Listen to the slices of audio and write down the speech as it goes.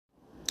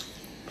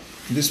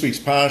In this week's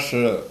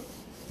parsha,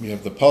 we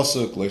have the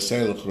pasuk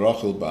Leiselech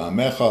Rachel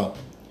Ba'amecha.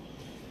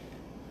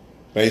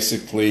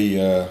 Basically,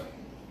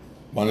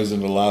 one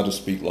isn't allowed to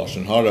speak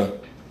lashon hara,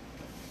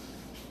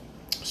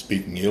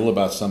 speaking ill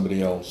about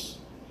somebody else.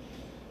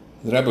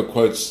 The Rebbe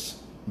quotes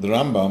the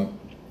Rambam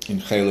in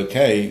Chelek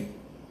Hey,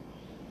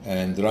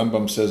 and the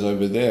Rambam says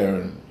over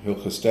there in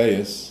Hilchos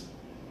Deis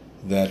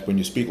that when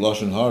you speak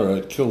lashon hara,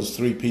 it kills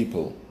three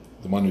people: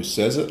 the one who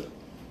says it,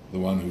 the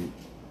one who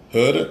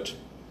heard it,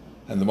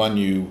 and the one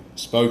you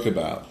spoke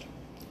about.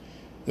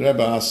 The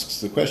Rebbe asks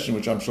the question,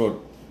 which I'm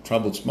sure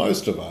troubles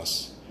most of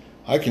us.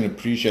 I can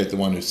appreciate the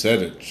one who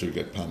said it should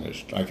get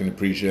punished. I can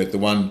appreciate the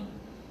one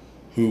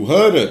who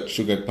heard it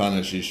should get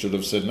punished. He should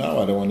have said,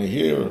 no, I don't want to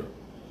hear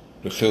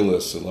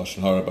rechilas or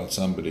lashon hara about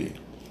somebody.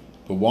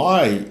 But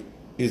why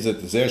is it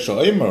the Zer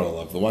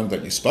Sha'imar of the one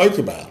that you spoke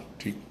about?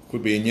 He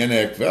could be in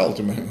Yenei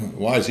Ekvelt.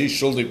 Why is he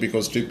shuldig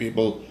because two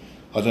people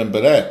had done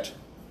beret?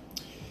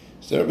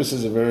 So the Rebbe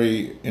says a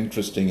very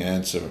interesting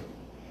answer,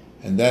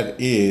 and that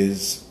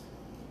is,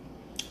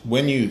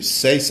 when you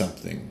say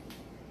something,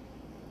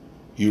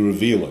 you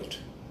reveal it.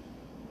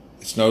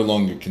 It's no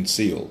longer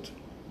concealed.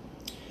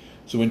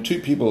 So when two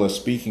people are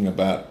speaking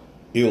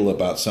ill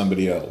about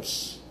somebody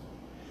else,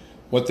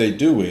 what they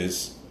do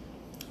is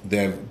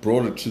they've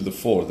brought it to the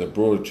fore, they've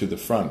brought it to the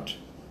front.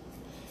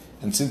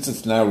 And since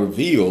it's now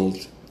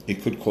revealed,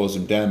 it could cause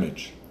them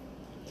damage.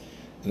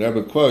 The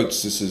Rebbe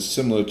quotes, this is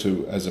similar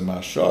to, as a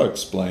Maharsha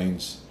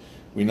explains,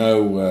 we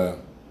know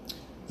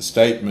the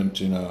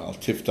statement, Al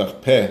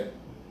Tiftach Peh,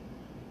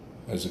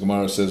 as the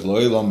Gemara says, Lo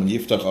Ilam and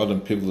Yiftach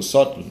Adam Piv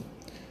L'Satan.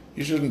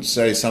 You shouldn't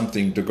say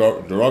something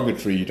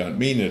derogatory, you don't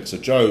mean it, it's a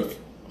joke.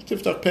 Al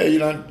Tiftach Peh, you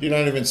don't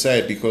even say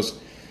it, because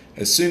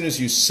as soon as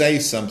you say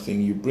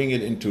something, you bring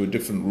it into a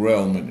different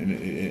realm,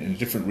 in a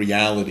different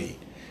reality.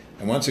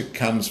 And once it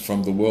comes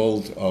from the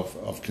world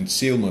of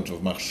concealment,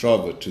 of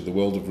machshava, to the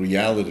world of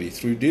reality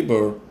through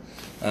dibur,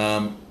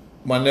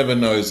 one never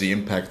knows the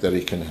impact that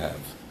it can have.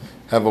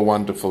 Have a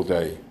wonderful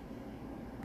day.